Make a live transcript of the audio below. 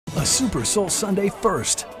A Super Soul Sunday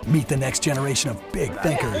first. Meet the next generation of big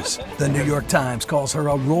thinkers. The New York Times calls her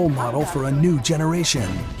a role model for a new generation.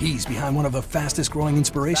 He's behind one of the fastest growing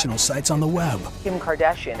inspirational sites on the web. Kim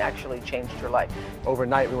Kardashian actually changed her life.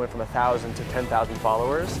 Overnight, we went from 1,000 to 10,000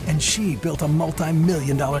 followers. And she built a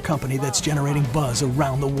multi-million-dollar company that's generating buzz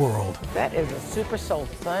around the world. That is a Super Soul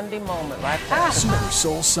Sunday moment right there. Super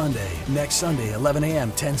Soul Sunday, next Sunday, 11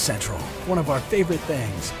 a.m., 10 Central. One of our favorite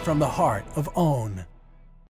things from the heart of OWN.